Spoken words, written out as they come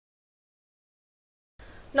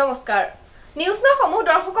নমস্কাৰ নিউজ ন সমূহ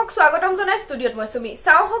দৰ্শকক স্বাগতম জনাই ষ্টুডিঅত মই সুমি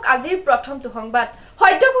চাওহক আজিৰ প্ৰথমটো সংবাদ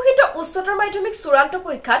সদ্যঘোষিত উচ্চতৰ মাধ্যমিক চূড়ান্ত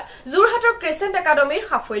পৰীক্ষাত যোৰহাটৰ ক্ৰেচেণ্ট একাডেমীৰ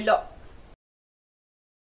সাফল্য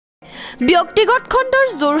ব্যক্তিগত খণ্ডৰ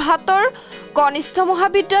যোৰহাটৰ কনিষ্ঠ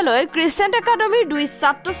মহাবিদ্যালয় ক্ৰেচেণ্ট একাডেমীৰ দুই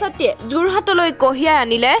ছাত্ৰ-ছাত্ৰীয়ে যোৰহাটলৈ কঢ়িয়াই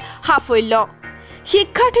আনিলে সাফল্য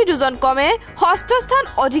শিক্ষাৰ্থী দুজন কমে ষষ্ঠ স্থান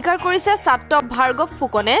অধিকাৰ কৰিছে ছাত্ৰ ভাৰ্গৱ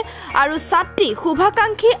ফুকনে আৰু ছাত্ৰী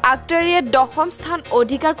শুভাকাংক্ষী আক্তাৰীয়ে দশম স্থান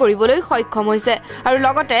অধিকাৰ কৰিবলৈ সক্ষম হৈছে আৰু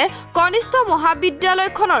লগতে কনিষ্ঠ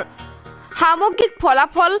মহাবিদ্যালয়খনৰ সামগ্ৰিক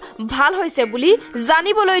ফলাফল ভাল হৈছে বুলি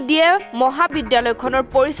জানিবলৈ দিয়ে মহাবিদ্যালয়খনৰ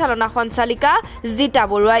পৰিচালনা সঞ্চালিকা জিতা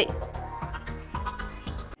বৰুৱাই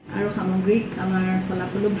আৰু সামগ্ৰিক আমাৰ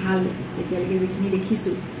ফলাফলো ভাল এতিয়ালৈকে যিখিনি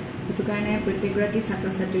দেখিছো সেইটো কাৰণে প্ৰত্যেকগৰাকী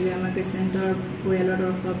ছাত্ৰ-ছাত্ৰীক আমাৰ ক্ৰেচেণ্টৰ পৰিয়ালৰ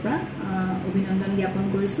তৰফৰ পৰা অভিনন্দন জ্ঞাপন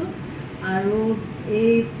কৰিছো আৰু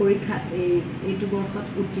এই পৰীক্ষাত এইটো বৰ্ষত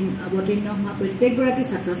অৱতীৰ্ণ হোৱা প্ৰত্যেকগৰাকী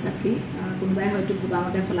ছাত্ৰ-ছাত্ৰী কোনোবাই হয়তো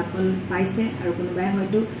ভবামতে ফলাফল পাইছে আৰু কোনোবাই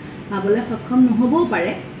হয়তো পাবলৈ সক্ষম নহবও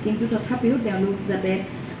পাৰে কিন্তু তথাপিও তেওঁলোক যাতে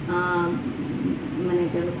মানে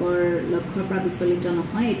তেওঁলোকৰ লক্ষ্যৰ পৰা বিচলিত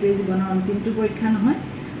নহয় এইটোৱে জীৱনৰ অন্তিমটো পৰীক্ষা নহয়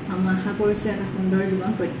আমি আশা কৰিছো এটা সুন্দৰ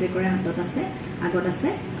জীৱন প্ৰত্যেকৰে হাতত আছে আগত আছে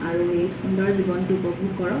আৰু এই সুন্দৰ জীৱনটো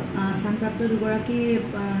উপভোগ কৰক স্থানপ্ৰাপ্ত দুগৰাকী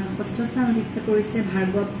ষষ্ঠ স্থান অধিকাৰ কৰিছে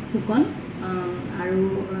ভাৰ্গৱ ফুকন আৰু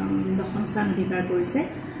দশম স্থান অধিকাৰ কৰিছে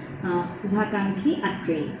শুভাকাংক্ষী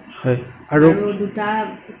আত্ৰেয় আৰু দুটা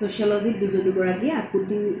ছচিয়লজিত দুগৰাকী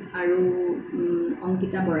আকুতি আৰু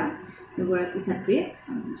অংকিতা বৰা দুগৰাকী ছাত্ৰীয়ে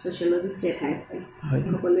ছচিয়লজি ষ্টেট হাইষ্ট পাইছে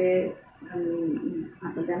সকলোৱে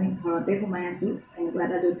আচলতে আমি ঘৰতে সোমাই আছো এনেকুৱা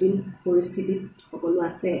এটা জটিল পৰিস্থিতিত সকলো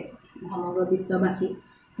আছে সমগ্ৰ বিশ্ববাসী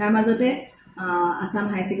তাৰ মাজতে আসাম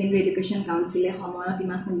হাই ছেকেণ্ডাৰী এডুকেশ্যন কাউন্সিলে সময়ত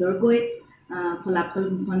ইমান সুন্দৰকৈ ফলাফল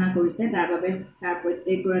ঘোষণা কৰিছে তাৰ বাবে তাৰ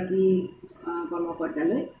প্ৰত্যেকগৰাকী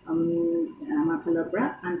কৰ্মকৰ্তালৈ আমাৰ ফালৰ পৰা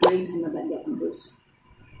আন্তৰিক ধন্যবাদ জ্ঞাপন কৰিছো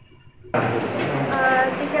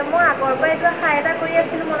মই আগৰ পৰা এইটো আশা এটা কৰি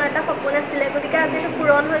আছিলোঁ মনত এটা সপোন আছিলে গতিকে আজি এইটো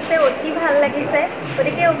পূৰণ হৈছে অতি ভাল লাগিছে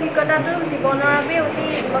গতিকে অভিজ্ঞতাটো জীৱনৰ বাবে অতি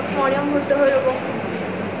স্মৰণীয় মুহূৰ্ত হৈ ৰ'ব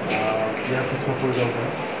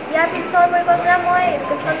ইয়াৰ পিছৰ পৰিকল্পনা মই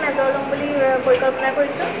এডুকেশ্যন মেজৰ ল'ম বুলি পৰিকল্পনা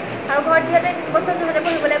কৰিছোঁ আৰু ঘৰত যিহেতু 3 বছৰ যোৰহাটে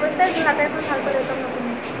পঢ়িবলৈ গৈছে যোৰহাটৰ এখন ভাল কলেজত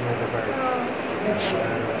নপঢ়িম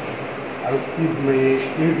আৰু কি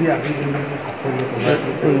এই যে আজি যোনটো সাফল্য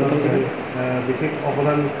বিশেষ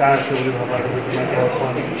অৱদান কাৰ আছে বুলি ভাবা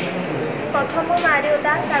প্ৰথম মোৰ মা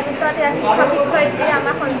দেউতা তাৰপিছত শিক্ষক শিক্ষয়িত্ৰী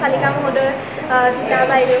আমাৰ সঞ্চালিকা মহোদয় জিতা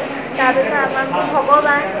বাইদেউ তাৰপিছত আমাৰ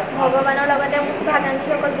ভগৱানৰ লগতে মোৰ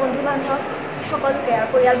শুভাকাংক্ষীসকল বন্ধু বান্ধৱ সকলোকে আৰু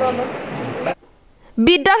পৰিয়ালবৰ্গ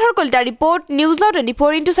বিদ্যাধৰ কলিতা ৰিপৰ্ট নিউজ ন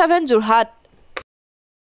 24x7 যোৰহাট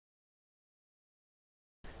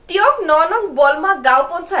তিয়ক 9 নং বলমা গাঁও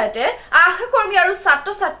পঞ্চায়তে আশাকৰ্মী আৰু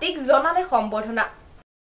ছাত্ৰ-ছাত্ৰীক জনালে সম্বৰ্ধনা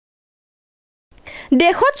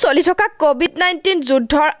দেশত চলি থকা কোভিড-19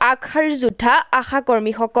 যুদ্ধৰ আগশাৰীৰ যোদ্ধা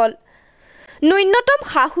আশাকৰ্মীসকল ন্যূনতম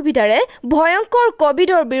সা-সুবিধাৰে ভয়ংকৰ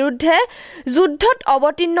কোভিডৰ বিৰুদ্ধে যুদ্ধত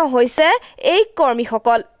অৱতীৰ্ণ হৈছে এই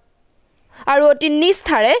কৰ্মীসকল আৰু অতি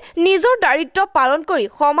নিষ্ঠাৰে নিজৰ দায়িত্ব পালন কৰি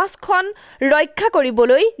সমাজখন ৰক্ষা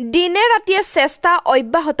কৰিবলৈ দিনে ৰাতিয়ে চেষ্টা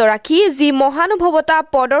অব্যাহত ৰাখি যি মহানুভৱতা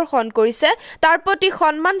প্ৰদৰ্শন কৰিছে তাৰ প্ৰতি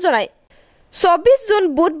সন্মান জনাই 24 জুন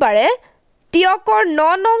বুধবাৰে তিয়কৰ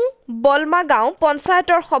 9 নং বলমা গাঁও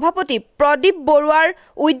পঞ্চায়তৰ সভাপতি প্ৰদীপ বৰুৱাৰ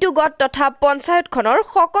উদ্যোগত তথা পঞ্চায়তখনৰ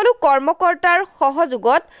সকলো কৰ্মকৰ্তাৰ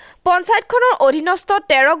সহযোগত পঞ্চায়তখনৰ অধীনস্থ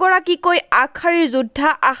 13 গৰাকীকৈ আগশাৰীৰ যোদ্ধা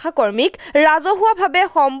আশাকৰ্মীক ৰাজহুৱাভাৱে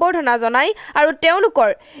সম্বৰ্ধনা জনাই আৰু তেওঁলোকৰ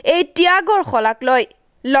এই ত্যাগৰ শলাগ লয়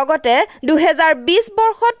লগতে 2020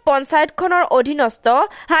 বৰ্ষত পঞ্চায়তখনৰ অধীনস্থ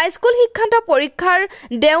হাইস্কুল শিক্ষান্ত পৰীক্ষাৰ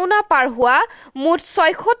দেউনা পাৰ হোৱা মুঠ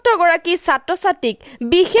 76 গৰাকী ছাত্ৰ-ছাত্ৰীক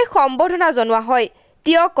বিশেষ সম্বৰ্ধনা জনোৱা হয়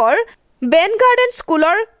তিয়কৰ বেন গাৰ্ডেন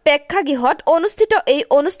স্কুলৰ প্ৰেক্ষাগৃহত অনুষ্ঠিত এই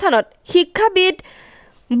অনুষ্ঠানত শিক্ষাবিদ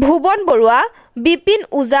ভুৱন বৰুৱা বিপিন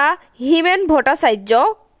ওজা হিমেন ভট্টাচাৰ্য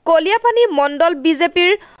কলিয়াপানী মণ্ডল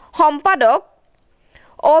বিজেপিৰ সম্পাদক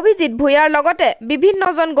অভিজিত ভূঞাৰ লগতে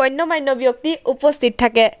বিভিন্নজন গণ্যমান্য ব্যক্তি উপস্থিত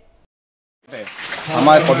থাকে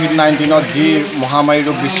আমাৰ কোভিড-19ত যি মহামাৰী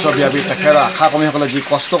ৰোগ বিশ্বব্যাপী তেখেত আশাকৰ্মীসকলে যি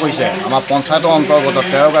কষ্ট কৰিছে আমাৰ পঞ্চায়তৰ অন্তৰ্গত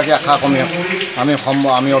 13 গৰাকী আশাকৰ্মীক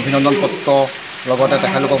আমি অভিনন্দন পত্ৰ লগতে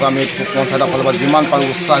তেখেতলোকক আমি পঞ্চায়তৰ ফালৰ পৰা যিমান পাৰোঁ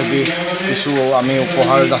উৎসাহ দি কিছু আমি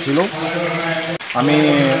উপহাৰ যাচিলোঁ আমি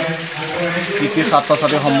কৃতি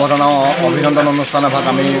ছাত্ৰ-ছাত্ৰী সম্বৰ্ধনা অভিনন্দন অনুষ্ঠান এভাগ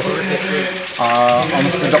আমি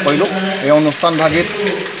অনুষ্ঠিত কৰিলোঁ এই অনুষ্ঠানভাগিত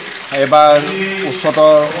এবাৰ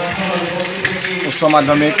উচ্চ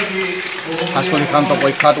মাধ্যমিক হাইস্কুল শিক্ষান্ত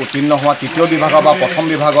পৰীক্ষাত উত্তীৰ্ণ হোৱা তৃতীয় বিভাগৰ বা প্ৰথম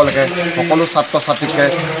বিভাগলৈকে সকলো ছাত্ৰ-ছাত্ৰীকে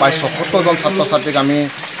প্ৰায় 77জন ছাত্ৰ-ছাত্ৰীক আমি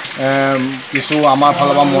কিছু আমাৰ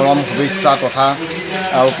ফালৰ পৰা মৰম শুভেচ্ছা তথা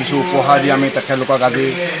আৰু কিছু উপহাৰ দি আমি তেখেতলোকক আজি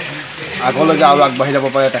আগলৈ যে আৰু আগবাঢ়ি যাব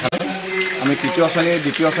পাৰে তেখেতে আমি তৃতীয় শ্ৰেণী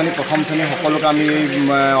দ্বিতীয় শ্ৰেণী প্ৰথম শ্ৰেণী সকলোকে আমি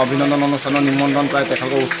অভিনন্দন অনুষ্ঠানত নিমন্ত্ৰণ পাই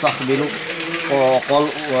তেখেতলোকক উৎসাহ দিলোঁ অকল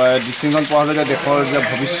ডিষ্টিংশ্যন পোৱা হ'লে যে দেশৰ যে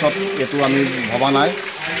ভৱিষ্যত এইটো আমি ভবা নাই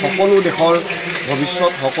সকলো দেশৰ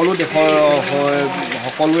ভৱিষ্যত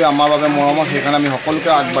সকলোৱে আমাৰ বাবে মৰমৰ সেইকাৰণে আমি সকলোকে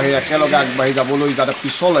একেলগে আগবাঢ়ি যাবলৈ যাতে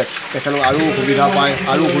পিছলৈ তেখেতলোক আৰু সুবিধা পায়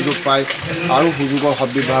আৰু সুযোগ পায় আৰু সুযোগৰ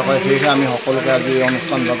সদ্ব্যৱহাৰ কৰে সেয়েহে আমি সকলোকে আজি এই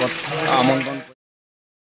অনুষ্ঠানভাগত আমন্ত্ৰণ কৰিম।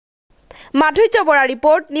 মাধুৰ্য Bora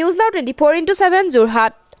report news now 24x7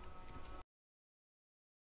 Jorhat.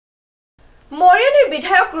 মৰিয়নিৰ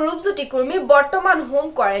বিধায়ক ৰূপজ্যোতি কুৰ্মী বৰ্তমান হোম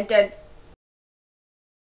কোৱাৰেণ্টাইন।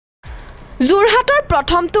 যোৰহাটৰ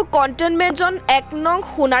প্ৰথমটো কণ্টেইনমেণ্ট জোন 1 নং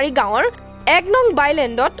সোণাৰী গাঁৱৰ 1 নং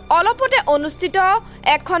বাইলেণ্ডত অলপতে অনুষ্ঠিত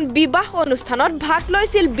এখন বিবাহ অনুষ্ঠানত ভাগ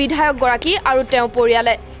লৈছিল বিধায়কগৰাকী আৰু তেওঁৰ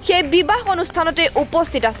পৰিয়ালে। সেই বিবাহ অনুষ্ঠানতে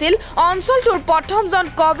উপস্থিত আছিল অঞ্চলটোৰ প্ৰথমজন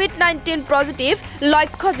কোভিড-19 পজিটিভ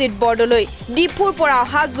লক্ষ্যজিৎ বৰদলৈ। ডিপুৰ পৰা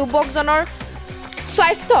অহা যুৱকজনৰ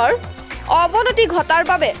স্বাস্থ্যৰ অৱনতি ঘটাৰ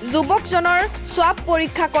বাবে যুৱকজনৰ স্বাব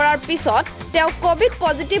পৰীক্ষা কৰাৰ পিছত তেওঁ কোভিড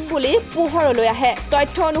পজিটিভ বুলি পোহৰলৈ আহে।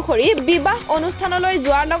 তথ্য অনুসৰি বিবাহ অনুষ্ঠানলৈ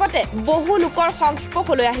যোৱাৰ লগতে বহু লোকৰ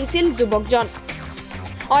সংস্পৰ্শলৈ আহিছিল যুৱকজন।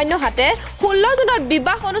 অন্যহাতে 16 জুনত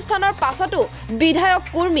বিবাহ অনুষ্ঠানৰ পাছতো বিধায়ক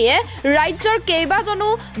কুৰ্মীয়ে ৰাজ্যৰ কেইবাজনো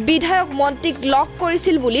বিধায়ক মন্ত্ৰীক লগ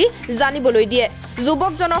কৰিছিল বুলি জানিবলৈ দিয়ে।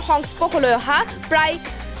 যুৱকজনৰ সংস্পৰ্শলৈ অহা প্ৰায়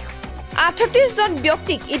 38 জন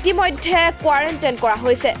ব্যক্তিক ইতিমধ্যে কোৱাৰেণ্টাইন কৰা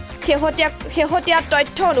হৈছে। শেহতীয়া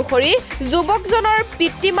তথ্য অনুসৰি যুৱকজনৰ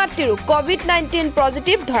পিতৃ-মাতৃৰো কোভিড-19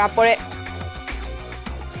 পজিটিভ ধৰা পৰে।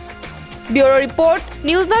 Bureau report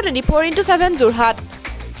news now 24x7 Jorhat.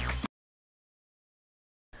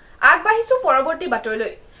 আগবাঢ়িছো পৰৱৰ্তী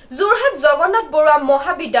বাতৰিলৈ। যোৰহাট জগন্নাথ বৰুৱা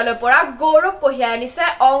মহাবিদ্যালয়ৰ পৰা গৌৰৱ কঢ়িয়াই আনিছে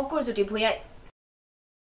অংকুৰজ্যোতি ভূঞাই।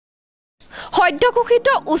 সদ্য ঘোষিত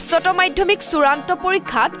উচ্চতৰ মাধ্যমিক চূড়ান্ত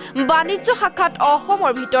পৰীক্ষাত বাণিজ্য শাখাত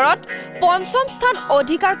অসমৰ ভিতৰত ৫ম স্থান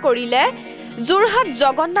অধিকাৰ কৰিলে যোৰহাট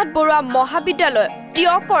জগন্নাথ বৰুৱা মহাবিদ্যালয়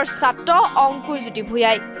টিয়কৰ ছাত্ৰ অংকুৰজ্যোতি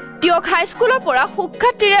ভূঞাই। টিয়ক হাইস্কুলৰ পৰা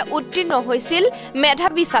সুখ্যাতিৰে উত্তীৰ্ণ হৈছিল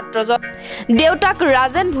মেধাৱী ছাত্ৰজন। দেউতাক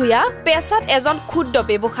ৰাজেন ভূঞা পেছাত এজন ক্ষুদ্ৰ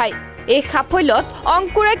ব্যৱসায়ী। এই সাফল্যত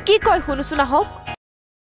অংকুৰে কি কয় শুনোচোন আহক।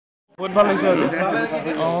 বহুত ভাল লাগিছে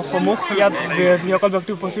সমূহ ইয়াত যিসকল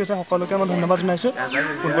ব্যক্তি উপস্থিত আছে সকলোকে মই ধন্যবাদ জনাইছোঁ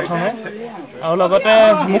পোনপ্ৰথমে। আৰু লগতে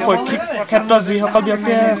মোক শৈক্ষিক ক্ষেত্ৰত যিসকল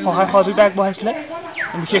ব্যক্তিয়ে সহায় সহযোগিতা আগবঢ়াইছিলে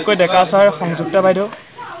বিশেষকৈ ডেকা ছাৰ সংযুক্তা বাইদেউ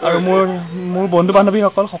আৰু মোৰ বন্ধু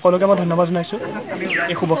বান্ধৱীসকল সকলোকে মই ধন্যবাদ জনাইছোঁ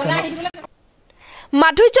এই শুভক্ষণত।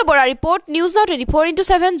 মাধুৰ্য Bora report news now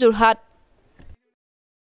 24x7 Jorhat.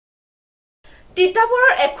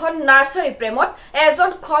 তিতাবৰৰ এখন নাৰ্চাৰী প্ৰেমত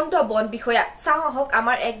এজন খণ্ড বন বিষয়া। চাওঁ আহক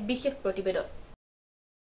আমাৰ এক বিশেষ প্ৰতিবেদন।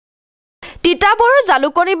 তিতাবৰৰ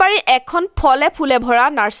জালুকনিবাৰী এখন ফলে ফুলে ভৰা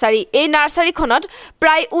নাৰ্চাৰী। এই নাৰ্চাৰীখনত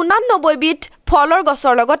প্ৰায় 89 বিধ ফলৰ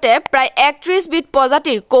গছৰ লগতে প্ৰায় 31 বিধ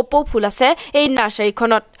প্ৰজাতিৰ কপৌ ফুল আছে। এই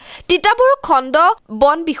নাৰ্চাৰীখনত তিতাবৰ খণ্ড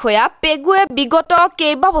বন বিষয়া পেগুৱে বিগত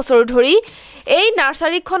কেইবা বছৰ ধৰি এই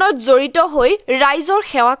নাৰ্চাৰীখনত জড়িত হৈ ৰাইজৰ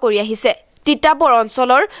সেৱা কৰি আহিছে। তিতাবৰ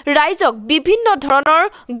অঞ্চলৰ ৰাইজক বিভিন্ন ধৰণৰ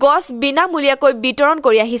গছ বিনামূলীয়াকৈ বিতৰণ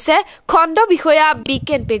কৰি আহিছে খণ্ড বিষয়া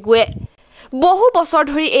বিকেন পেগুৱে। বহু বছৰ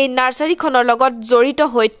ধৰি এই নাৰ্চাৰীখনৰ লগত জড়িত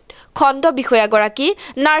হৈ খণ্ড বিষয়াগৰাকী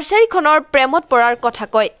নাৰ্চাৰীখনৰ প্ৰেমত পৰাৰ কথা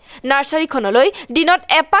কয়। নাৰ্চাৰীখনলৈ দিনত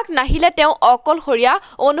এপাক নাহিলে তেওঁ অকলশৰীয়া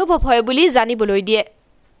অনুভৱ হয় বুলি জানিবলৈ দিয়ে।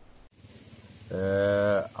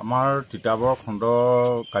 আমাৰ তিতাবৰ খণ্ড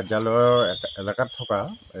কাৰ্যালয়ৰ এলেকাত থকা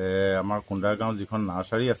আমাৰ কুণ্ডাৰগাঁও যিখন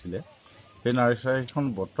নাৰ্চাৰী আছিলে সেই নাৰ্চাৰীখন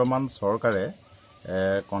বৰ্তমান চৰকাৰে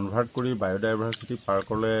কনভাৰ্ট কৰি বায়'ডাইভাৰ্চিটি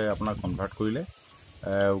পাৰ্কলৈ আপোনাৰ কনভাৰ্ট কৰিলে।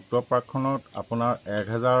 উক্ত পাৰ্কখনত আপোনাৰ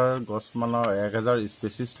 1000 গছমানৰ 1000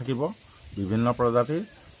 স্পেচিছ থাকিব বিভিন্ন প্ৰজাতিৰ।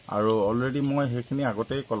 আৰু অলৰেডি মই সেইখিনি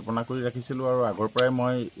আগতেই কল্পনা কৰি ৰাখিছিলোঁ আৰু আগৰ পৰাই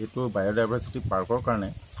মই এইটো বায়'ডাইভাৰ্চিটি পাৰ্কৰ কাৰণে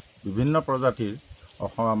বিভিন্ন প্ৰজাতিৰ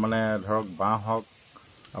মানে ধৰক বাঁহ হওক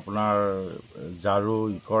আপোনাৰ জাৰু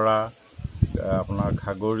ইকৰা আপোনাৰ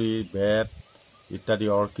খাগৰি বেত ইত্যাদি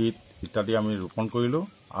অৰ্কিড ইত্যাদি আমি ৰোপণ কৰিলোঁ।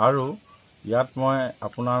 আৰু ইয়াত মই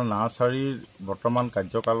আপোনাৰ নাৰ্চাৰীৰ বৰ্তমান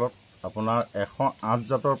কাৰ্যকালত আপোনাৰ 108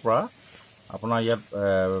 জাতৰ পৰা আপোনাৰ ইয়াত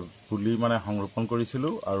পুলি মানে সংৰোপণ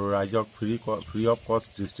কৰিছিলোঁ আৰু ৰাইজক ফ্ৰী অফ কষ্ট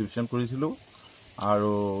ডিষ্ট্ৰিবিউশ্যন কৰিছিলোঁ।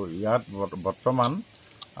 আৰু ইয়াত বৰ্তমান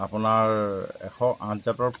আপোনাৰ 108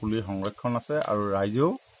 জাতৰ পুলিৰ সংৰক্ষণ আছে আৰু ৰাইজেও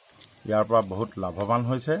ইয়াৰ পৰা বহুত লাভৱান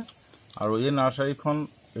হৈছে। আৰু এই নাৰ্চাৰীখন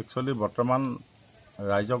একচুৱেলি বৰ্তমান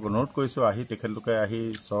ৰাইজক অনুৰোধ কৰিছোঁ তেখেতলোকে আহি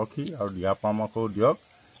চখি আৰু দিহা পৰামৰ্শও দিয়ক।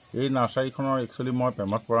 এই নাৰ্চাৰীখনৰ একচুৱেলি মই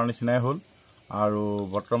প্ৰেমত পৰাৰ নিচিনাই হ'ল আৰু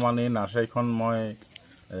বৰ্তমান এই নাৰ্চাৰীখন মই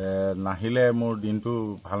নাহিলে মোৰ দিনটো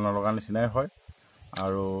ভাল নলগা নিচিনাই হয়।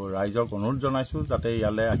 আৰু ৰাইজক অনুৰোধ জনাইছোঁ যাতে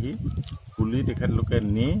ইয়ালৈ আহি পুলি তেখেতলোকে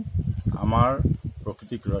নি আমাৰ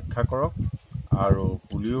প্ৰকৃতিক ৰক্ষা কৰক আৰু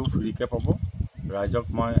পুলিও ফ্ৰীকৈ পাব ৰাইজক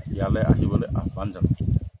মই ইয়ালৈ আহিবলৈ আহ্বান জনাইছোঁ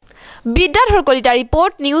Bidyadhar Kalita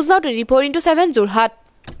report news now 24/7 Jorhat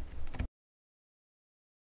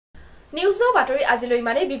news now বাতৰি আজিলৈ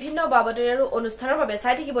মানে বিভিন্ন বাতৰি আৰু অনুষ্ঠানৰ বাবে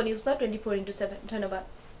চাই থাকিব নিউজ নাও 24/7 ধন্যবাদ